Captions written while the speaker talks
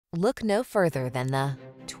Look no further than the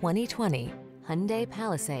 2020 Hyundai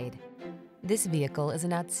Palisade. This vehicle is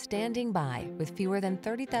an outstanding buy with fewer than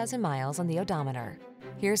 30,000 miles on the odometer.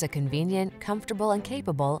 Here's a convenient, comfortable, and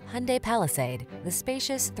capable Hyundai Palisade, the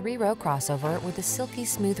spacious 3-row crossover with a silky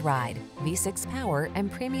smooth ride, V6 power,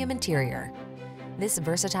 and premium interior. This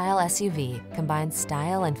versatile SUV combines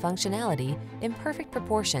style and functionality in perfect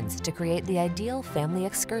proportions to create the ideal family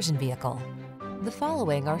excursion vehicle. The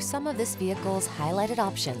following are some of this vehicle's highlighted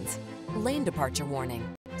options: lane departure warning,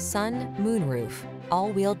 sun, moonroof,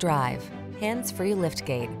 all-wheel drive, hands-free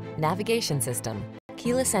liftgate, navigation system,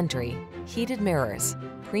 keyless entry, heated mirrors,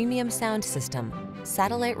 premium sound system,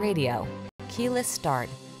 satellite radio, keyless start.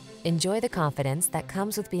 Enjoy the confidence that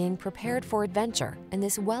comes with being prepared for adventure in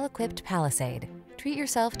this well-equipped Palisade. Treat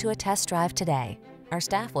yourself to a test drive today. Our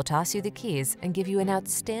staff will toss you the keys and give you an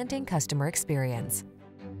outstanding customer experience.